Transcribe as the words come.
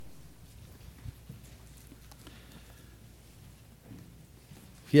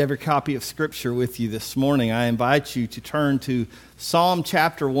If you have your copy of Scripture with you this morning, I invite you to turn to Psalm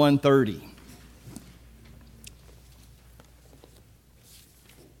chapter 130.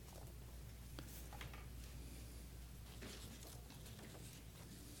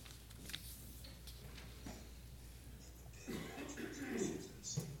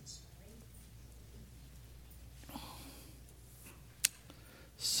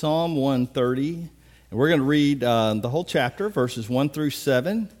 Psalm 130. And we're going to read the whole chapter, verses 1 through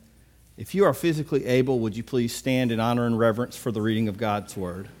 7. If you are physically able, would you please stand in honor and reverence for the reading of God's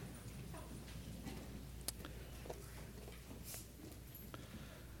Word?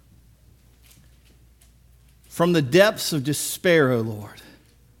 From the depths of despair, O Lord,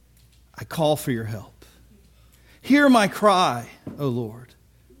 I call for your help. Hear my cry, O Lord.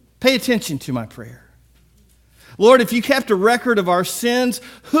 Pay attention to my prayer. Lord, if you kept a record of our sins,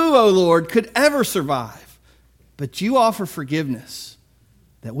 who, O Lord, could ever survive? But you offer forgiveness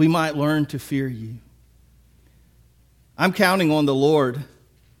that we might learn to fear you. I'm counting on the Lord.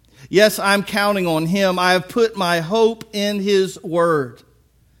 Yes, I'm counting on him. I have put my hope in his word.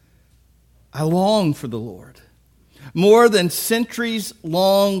 I long for the Lord, more than centuries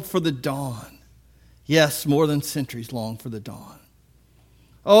long for the dawn. Yes, more than centuries long for the dawn.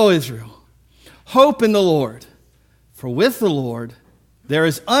 O Israel, hope in the Lord. For with the Lord there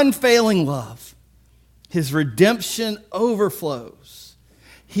is unfailing love. His redemption overflows.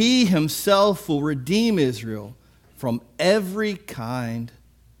 He himself will redeem Israel from every kind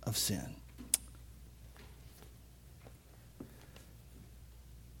of sin.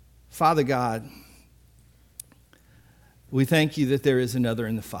 Father God, we thank you that there is another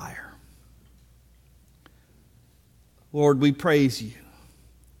in the fire. Lord, we praise you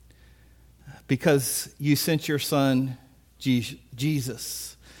because you sent your Son,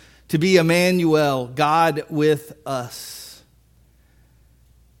 Jesus, to be Emmanuel, God with us.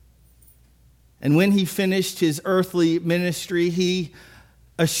 And when he finished his earthly ministry, he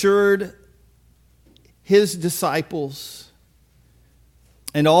assured his disciples,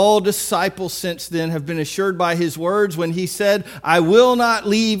 and all disciples since then have been assured by his words when he said, I will not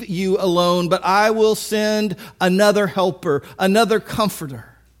leave you alone, but I will send another helper, another comforter.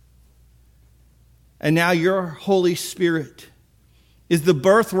 And now your Holy Spirit is the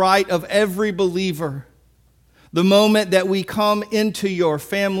birthright of every believer. The moment that we come into your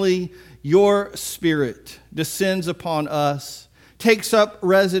family, your Spirit descends upon us, takes up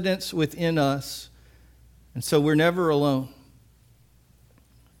residence within us. And so we're never alone.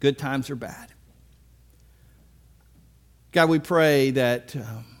 Good times or bad. God, we pray that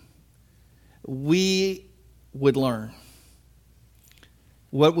we would learn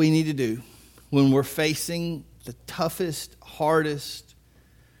what we need to do when we're facing the toughest, hardest,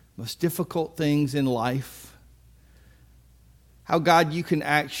 most difficult things in life. How, God, you can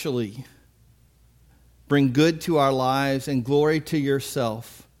actually bring good to our lives and glory to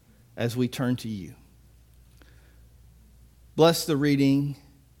yourself as we turn to you. Bless the reading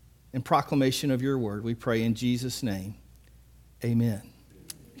and proclamation of your word. We pray in Jesus' name. Amen.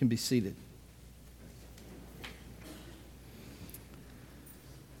 You can be seated.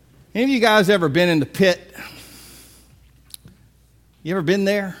 Any of you guys ever been in the pit? You ever been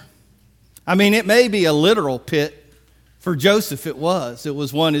there? I mean, it may be a literal pit. For Joseph, it was. It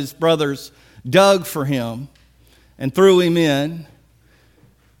was one his brothers dug for him and threw him in,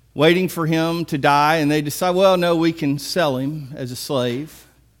 waiting for him to die. And they decide, well, no, we can sell him as a slave.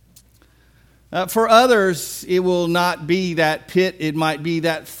 For others, it will not be that pit. It might be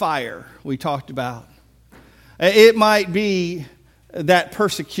that fire we talked about. It might be that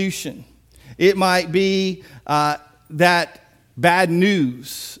persecution. It might be that bad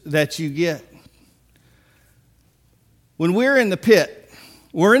news that you get. When we're in the pit,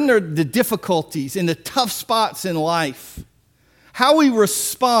 we're in the difficulties, in the tough spots in life. How we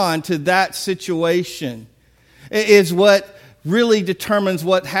respond to that situation is what really determines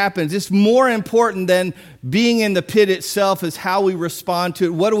what happens. It's more important than being in the pit itself is how we respond to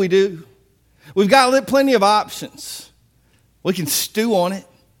it. What do? We've got plenty of options. We can stew on it.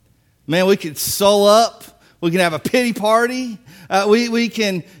 Man, we can sew up. We can have a pity party. We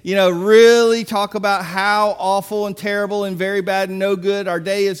can, really talk about how awful and terrible and very bad and no good our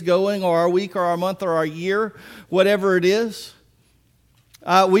day is going, or our week, or our month, or our year, whatever it is.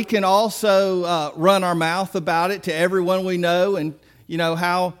 We can also run our mouth about it to everyone we know and,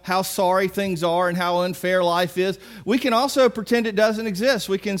 how sorry things are and how unfair life is. We can also pretend it doesn't exist.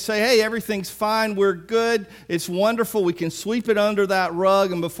 We can say, hey, everything's fine. We're good. It's wonderful. We can sweep it under that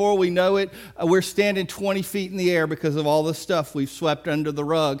rug, and before we know it, we're standing 20 feet in the air because of all the stuff we've swept under the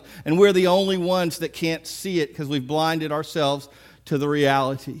rug. And we're the only ones that can't see it because we've blinded ourselves to the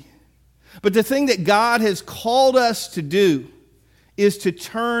reality. But the thing that God has called us to do is to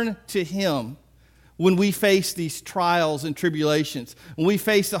turn to Him when we face these trials and tribulations, when we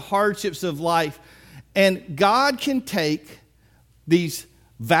face the hardships of life. And God can take these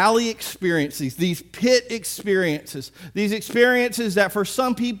valley experiences, these pit experiences, these experiences that for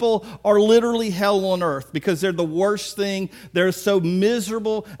some people are literally hell on earth because they're the worst thing. They're so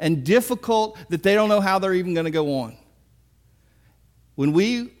miserable and difficult that they don't know how they're even going to go on. When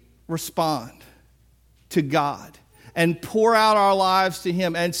we respond to God and pour out our lives to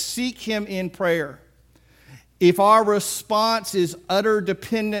Him and seek Him in prayer, if our response is utter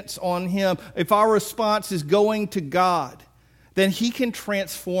dependence on Him, if our response is going to God, then He can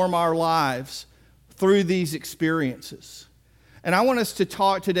transform our lives through these experiences. And I want us to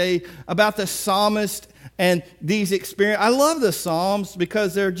talk today about the psalmist and these experiences. I love the Psalms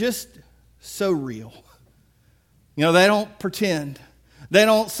because they're just so real. You know, they don't pretend. They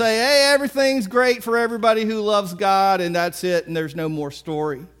don't say, hey, everything's great for everybody who loves God, and that's it, and there's no more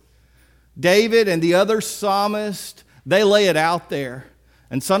story. David and the other psalmists, they lay it out there.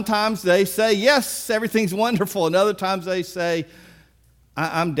 And sometimes they say, yes, everything's wonderful. And other times they say,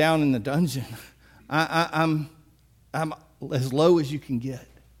 I'm down in the dungeon. I'm as low as you can get.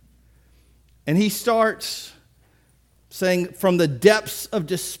 And he starts saying, from the depths of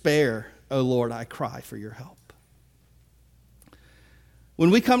despair, O Lord, I cry for your help.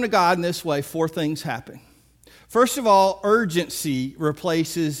 When we come to God in this way, 4 things happen. First of all, urgency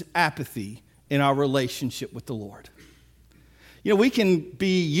replaces apathy in our relationship with the Lord. You know, we can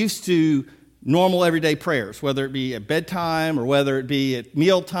be used to normal everyday prayers, whether it be at bedtime or whether it be at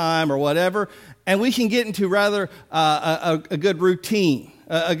mealtime or whatever, and we can get into rather a good routine,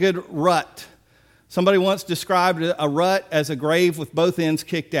 a good rut. Somebody once described a rut as a grave with both ends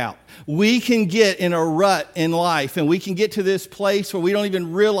kicked out. We can get in a rut in life, and we can get to this place where we don't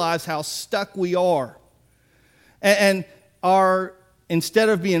even realize how stuck we are. And instead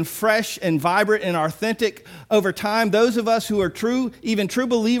of being fresh and vibrant and authentic over time, those of us who are true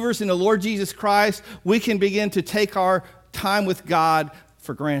believers in the Lord Jesus Christ, we can begin to take our time with God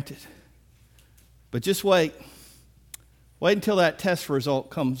for granted. But just wait. Wait until that test result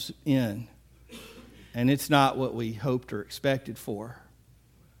comes in, and it's not what we hoped or expected for.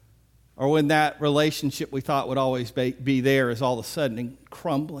 Or when that relationship we thought would always be there is all of a sudden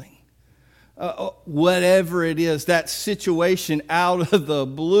crumbling. Whatever it is, that situation out of the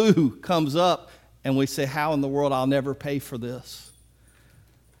blue comes up, and we say, how in the world, I'll never pay for this.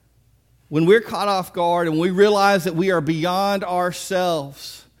 When we're caught off guard and we realize that we are beyond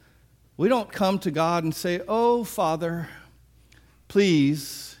ourselves, we don't come to God and say, oh, Father,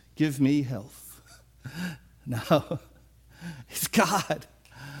 please give me health. No, it's God.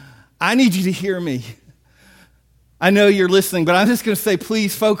 I need you to hear me. I know you're listening, but I'm just going to say,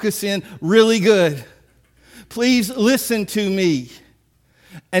 please focus in really good. Please listen to me.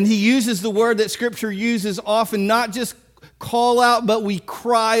 And he uses the word that Scripture uses often, not just call out, but we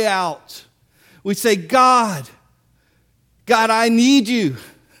cry out. We say, God, I need you.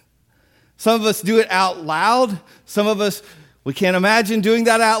 Some of us do it out loud. Some of us, we can't imagine doing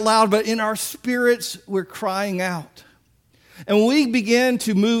that out loud, but in our spirits, we're crying out. And when we begin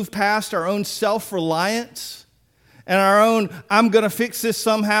to move past our own self-reliance, and our own, I'm going to fix this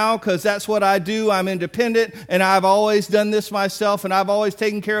somehow because that's what I do. I'm independent and I've always done this myself and I've always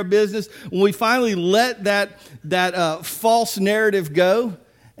taken care of business. When we finally let that false narrative go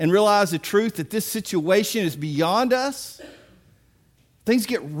and realize the truth that this situation is beyond us, things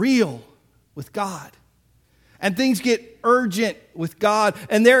get real with God. And things get urgent with God.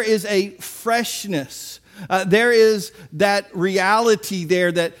 And there is a freshness. There is that reality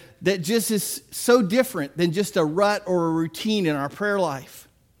there that just is so different than just a rut or a routine in our prayer life.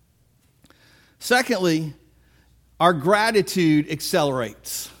 Secondly, our gratitude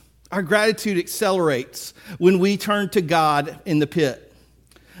accelerates. Our gratitude accelerates when we turn to God in the pit.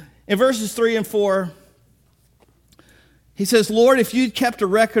 In verses 3 and 4, he says, Lord, if you'd kept a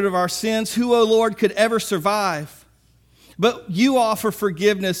record of our sins, who, O Lord, could ever survive? But you offer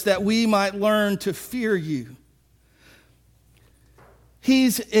forgiveness that we might learn to fear you.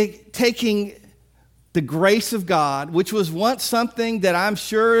 He's taking the grace of God, which was once something that I'm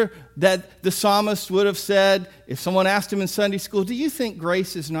sure that the psalmist would have said if someone asked him in Sunday school, do you think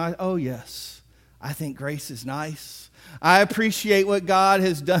grace is nice? Oh, yes, I think grace is nice. I appreciate what God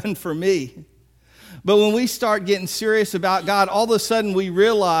has done for me. But when we start getting serious about God, all of a sudden we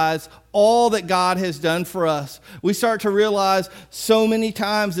realize all that God has done for us. We start to realize so many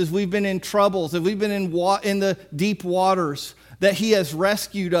times as we've been in troubles, as we've been in the deep waters, that he has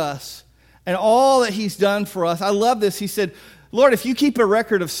rescued us and all that he's done for us. I love this. He said, Lord, if you keep a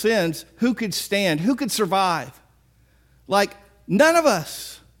record of sins, who could stand? Who could survive? Like, none of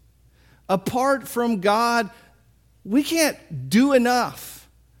us. Apart from God, we can't do enough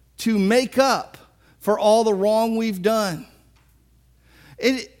to make up for all the wrong we've done.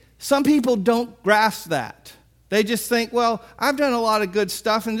 Some people don't grasp that. They just think, well, I've done a lot of good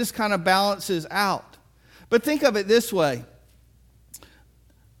stuff and this kind of balances out. But think of it this way.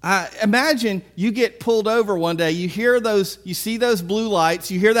 Imagine you get pulled over one day, you see those blue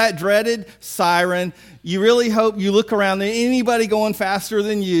lights, you hear that dreaded siren, you really hope you look around, there anybody going faster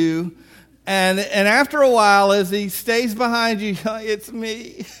than you, and after a while, as he stays behind you, it's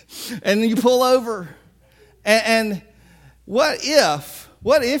me, and you pull over, and what if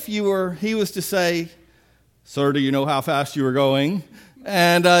he was to say, sir, do you know how fast you were going?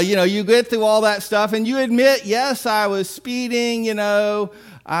 And, you get through all that stuff, and you admit, yes, I was speeding,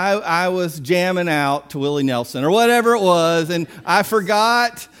 I was jamming out to Willie Nelson or whatever it was, and I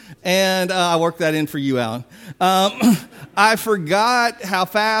forgot, and I worked that in for you, Alan. I forgot how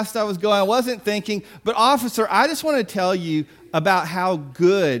fast I was going. I wasn't thinking. But, officer, I just want to tell you about how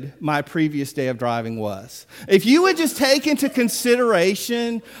good my previous day of driving was. If you would just take into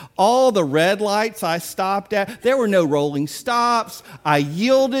consideration all the red lights I stopped at, there were no rolling stops. I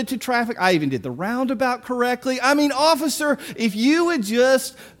yielded to traffic. I even did the roundabout correctly. I mean, officer, if you would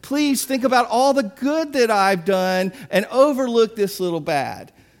just please think about all the good that I've done and overlook this little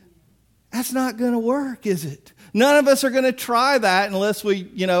bad. That's not going to work, is it? None of us are going to try that unless we,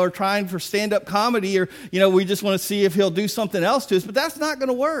 are trying for stand-up comedy or, we just want to see if he'll do something else to us. But that's not going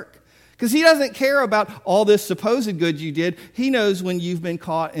to work because he doesn't care about all this supposed good you did. He knows when you've been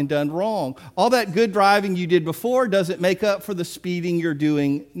caught and done wrong. All that good driving you did before doesn't make up for the speeding you're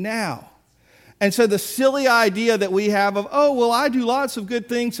doing now. And so the silly idea that we have of, I do lots of good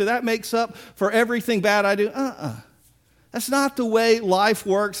things, so that makes up for everything bad I do. That's not the way life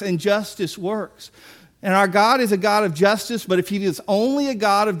works and justice works. And our God is a God of justice, but if he is only a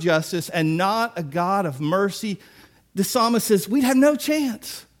God of justice and not a God of mercy, the psalmist says we'd have no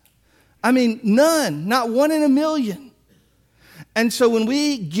chance. I mean, none, not one in a million. And so when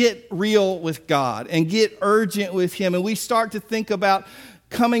we get real with God and get urgent with him and we start to think about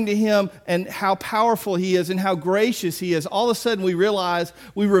coming to him and how powerful he is and how gracious he is, all of a sudden we realize,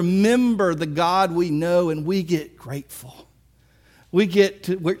 we remember the God we know and we get grateful. We get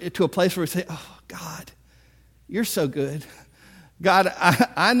to a place where we say, oh, God, you're so good. God,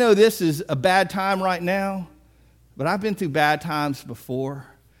 I know this is a bad time right now, but I've been through bad times before.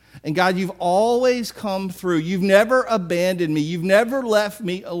 And God, you've always come through. You've never abandoned me. You've never left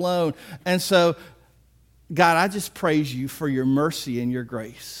me alone. And so, God, I just praise you for your mercy and your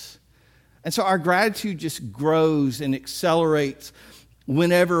grace. And so our gratitude just grows and accelerates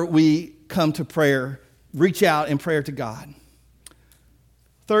whenever we come to prayer, reach out in prayer to God.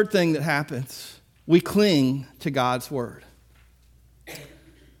 Third thing that happens, we cling to God's word.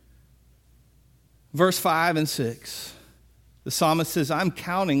 Verse 5 and 6, the psalmist says, I'm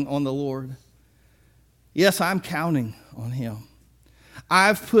counting on the Lord. Yes, I'm counting on him.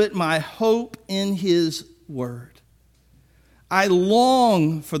 I've put my hope in his word. I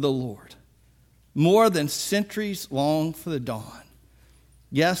long for the Lord more than centuries long for the dawn.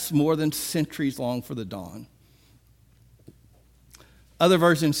 Yes, more than centuries long for the dawn. Other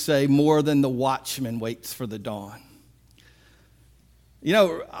versions say more than the watchman waits for the dawn.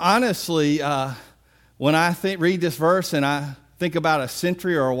 Honestly, when I read this verse and I think about a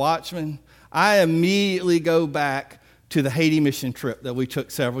sentry or a watchman, I immediately go back to the Haiti mission trip that we took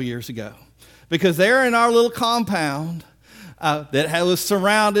several years ago. Because there in our little compound that was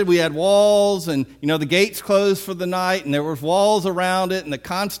surrounded, we had walls and, the gates closed for the night and there was walls around it and the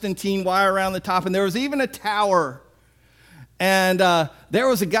Constantine wire around the top and there was even a tower. And there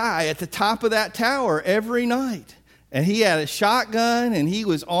was a guy at the top of that tower every night. And he had a shotgun, and he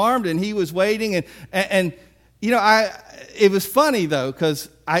was armed, and he was waiting. And it was funny, though, because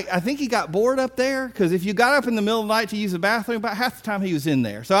I think he got bored up there. Because if you got up in the middle of the night to use the bathroom, about half the time he was in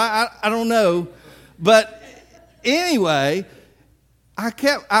there. So I don't know. But anyway,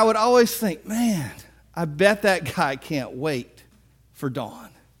 I would always think, man, I bet that guy can't wait for dawn.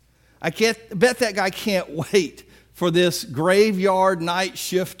 Bet that guy can't wait for this graveyard night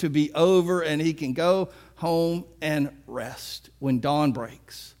shift to be over and he can go home and rest when dawn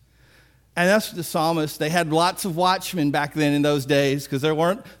breaks. And that's the psalmist. They had lots of watchmen back then in those days because there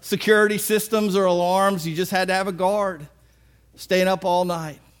weren't security systems or alarms. You just had to have a guard staying up all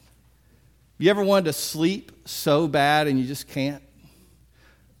night. You ever wanted to sleep so bad and you just can't?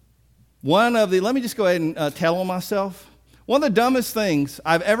 Let me just go ahead and tell on myself. One of the dumbest things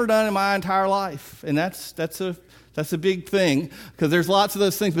I've ever done in my entire life, and that's a big thing, because there's lots of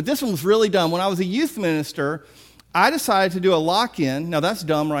those things, but this one was really dumb. When I was a youth minister, I decided to do a lock-in. Now, that's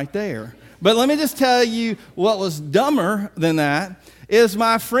dumb right there. But let me just tell you what was dumber than that, is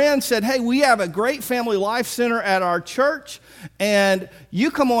my friend said, hey, we have a great family life center at our church, and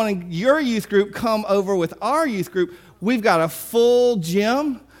you come on and your youth group come over with our youth group. We've got a full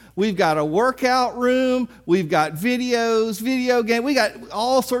gym. We've got a workout room. We've got videos, video games. We got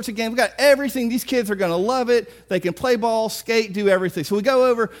all sorts of games. We got everything. These kids are going to love it. They can play ball, skate, do everything. So we go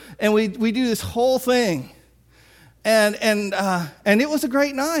over and we do this whole thing. And it was a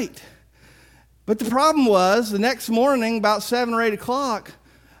great night. But the problem was, the next morning, about 7 or 8 o'clock,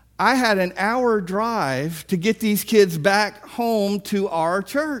 I had an hour drive to get these kids back home to our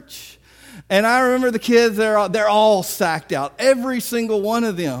church. And I remember the kids, they're all sacked out, every single one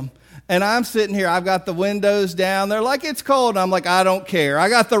of them. And I'm sitting here, I've got the windows down. They're like, it's cold. I'm like, I don't care. I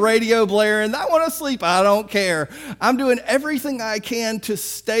got the radio blaring. I want to sleep. I don't care. I'm doing everything I can to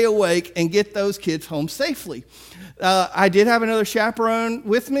stay awake and get those kids home safely. I did have another chaperone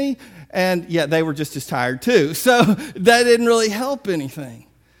with me, and yeah, they were just as tired too. So that didn't really help anything.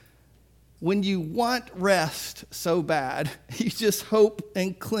 When you want rest so bad, you just hope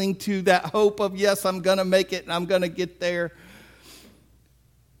and cling to that hope of, yes, I'm going to make it and I'm going to get there.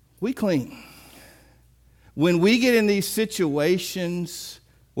 We cling. When we get in these situations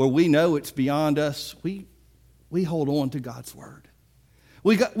where we know it's beyond us, we hold on to God's word.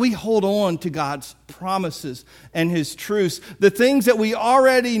 We hold on to God's promises and his truths. The things that we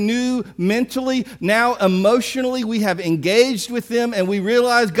already knew mentally, now emotionally, we have engaged with them and we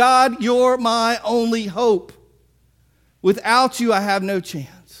realize, God, you're my only hope. Without you, I have no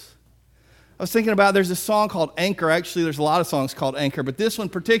chance. I was thinking about, there's a song called Anchor. Actually, there's a lot of songs called Anchor, but this one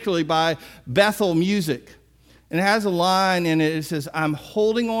particularly by Bethel Music. And it has a line in it. It says, I'm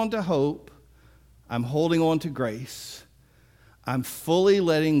holding on to hope. I'm holding on to grace. I'm fully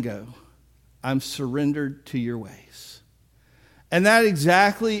letting go. I'm surrendered to your ways. And that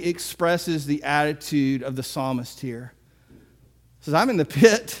exactly expresses the attitude of the psalmist here. He says, I'm in the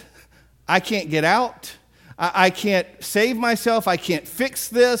pit. I can't get out. I can't save myself. I can't fix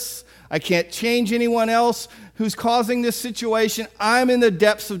this. I can't change anyone else who's causing this situation. I'm in the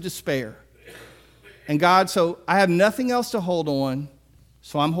depths of despair. And God, so I have nothing else to hold on,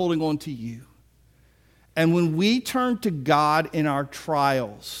 so I'm holding on to you. And when we turn to God in our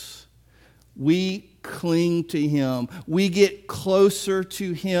trials, we cling to him. We get closer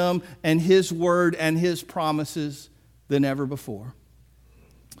to him and his word and his promises than ever before.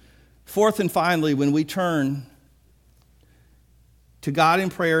 Fourth and finally, when we turn to God in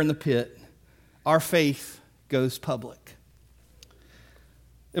prayer in the pit, our faith goes public.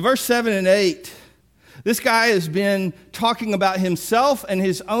 In verse 7 and 8, this guy has been talking about himself and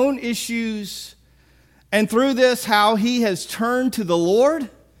his own issues, and through this, how he has turned to the Lord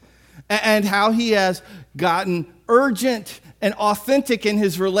and how he has gotten urgent and authentic in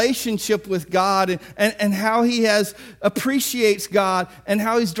his relationship with God and how he appreciates God and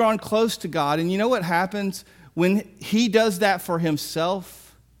how he's drawn close to God. And you know what happens when he does that for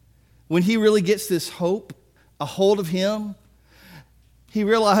himself? When he really gets this hope, a hold of him, he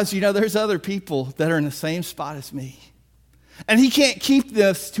realizes, there's other people that are in the same spot as me. And he can't keep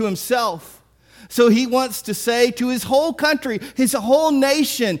this to himself. So he wants to say to his whole country, his whole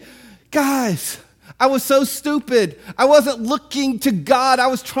nation, guys, I was so stupid. I wasn't looking to God. I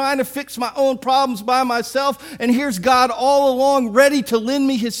was trying to fix my own problems by myself. And here's God all along ready to lend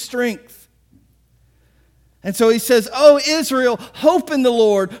me his strength. And so he says, "Oh, Israel, hope in the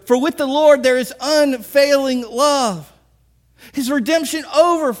Lord, for with the Lord there is unfailing love. His redemption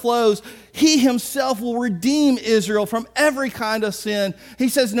overflows. He himself will redeem Israel from every kind of sin." He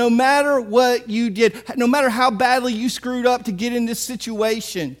says, no matter what you did, no matter how badly you screwed up to get in this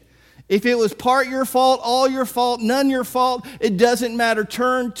situation, if it was part your fault, all your fault, none your fault, it doesn't matter.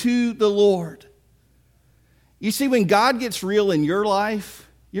 Turn to the Lord. You see, when God gets real in your life,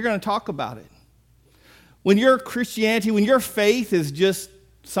 you're going to talk about it. When your Christianity, when your faith is just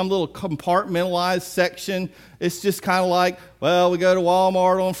some little compartmentalized section, it's just kind of like, well, we go to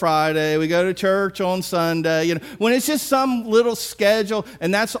Walmart on Friday, we go to church on Sunday. When it's just some little schedule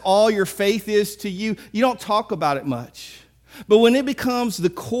and that's all your faith is to you, you don't talk about it much. But when it becomes the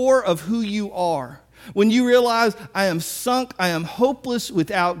core of who you are, when you realize I am sunk, I am hopeless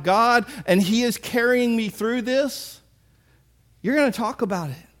without God, and he is carrying me through this, you're going to talk about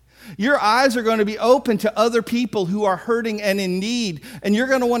it. Your eyes are going to be open to other people who are hurting and in need, and you're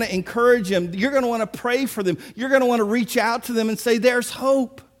going to want to encourage them. You're going to want to pray for them. You're going to want to reach out to them and say, there's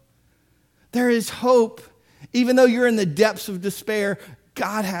hope. There is hope Even though you're in the depths of despair,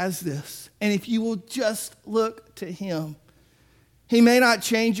 God has this. And if you will just look to him, he may not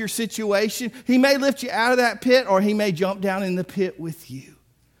change your situation. He may lift you out of that pit, or he may jump down in the pit with you.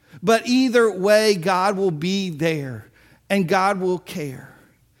 But either way, God will be there and God will care.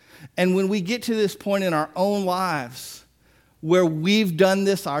 And when we get to this point in our own lives where we've done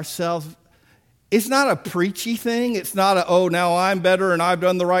this ourselves, it's not a preachy thing. It's not a, oh, now I'm better and I've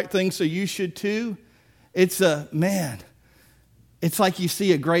done the right thing, so you should too. It's a, man, it's like you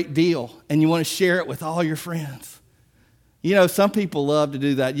see a great deal and you want to share it with all your friends. You know, some people love to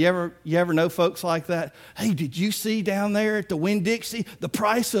do that. You ever know folks like that? Hey, did you see down there at the Winn-Dixie the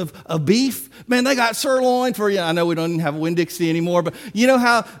price of beef? Man, they got sirloin for you. I know we don't even have a Winn-Dixie anymore, but you know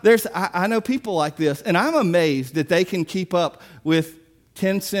how I know people like this, and I'm amazed that they can keep up with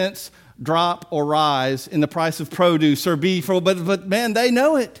 10 cents drop or rise in the price of produce or beef, but man, they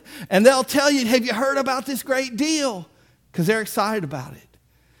know it. And they'll tell you, have you heard about this great deal? Because they're excited about it.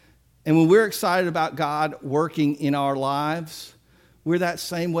 And when we're excited about God working in our lives, we're that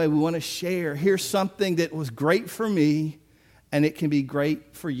same way. We want to share. Here's something that was great for me, and it can be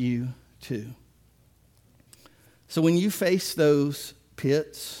great for you too. So when you face those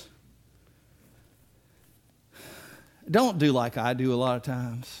pits, don't do like I do a lot of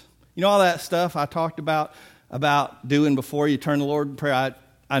times. You know all that stuff I talked about doing before you turn to the Lord in prayer?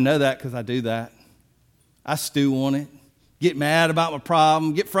 I know that because I do that. I stew on it. Get mad about my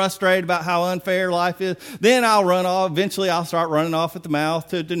problem, get frustrated about how unfair life is. Then I'll run off. Eventually I'll start running off at the mouth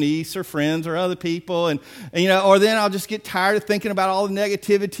to Denise or friends or other people. And you know, or then I'll just get tired of thinking about all the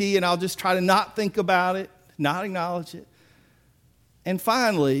negativity and I'll just try to not think about it, not acknowledge it. And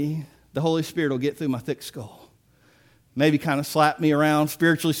finally, the Holy Spirit will get through my thick skull. Maybe kind of slap me around,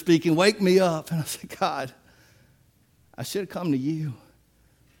 spiritually speaking, wake me up. And I say, God, I should have come to you.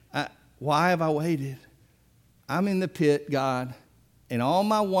 Why have I waited? I'm in the pit, God, and all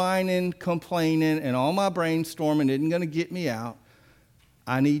my whining, complaining, and all my brainstorming isn't going to get me out.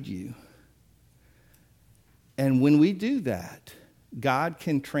 I need you. And when we do that, God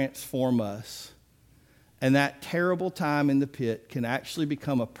can transform us. And that terrible time in the pit can actually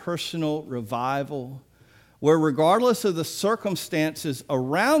become a personal revival where regardless of the circumstances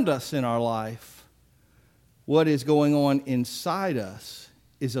around us in our life, what is going on inside us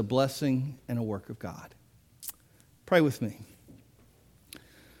is a blessing and a work of God. Pray with me.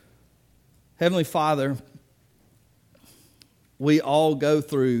 Heavenly Father, we all go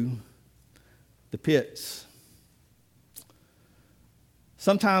through the pits.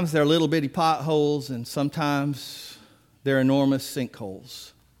 Sometimes they're little bitty potholes, and sometimes they're enormous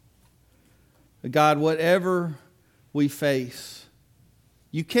sinkholes. But God, whatever we face,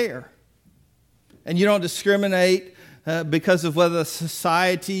 you care. And you don't discriminate because of whether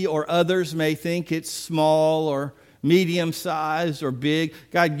society or others may think it's small or medium-sized or big.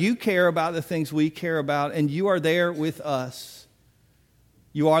 God, you care about the things we care about, and you are there with us.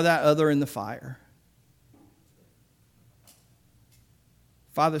 You are that other in the fire.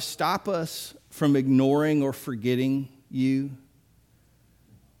 Father, stop us from ignoring or forgetting you,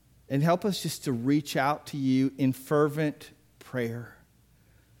 and help us just to reach out to you in fervent prayer.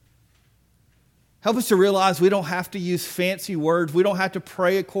 Help us to realize we don't have to use fancy words. We don't have to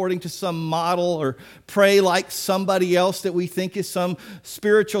pray according to some model or pray like somebody else that we think is some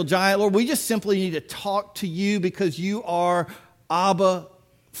spiritual giant. Lord, we just simply need to talk to you because you are Abba,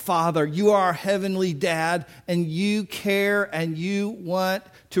 Father. You are our heavenly Dad, and you care and you want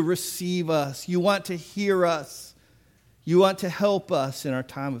to receive us. You want to hear us. You want to help us in our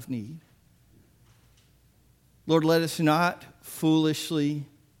time of need. Lord, let us not foolishly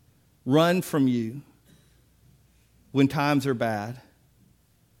run from you when times are bad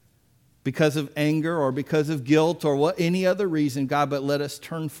because of anger or because of guilt or any other reason, God, but let us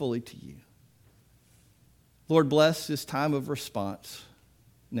turn fully to you. Lord, bless this time of response.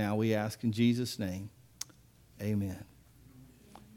 Now we ask in Jesus' name, amen.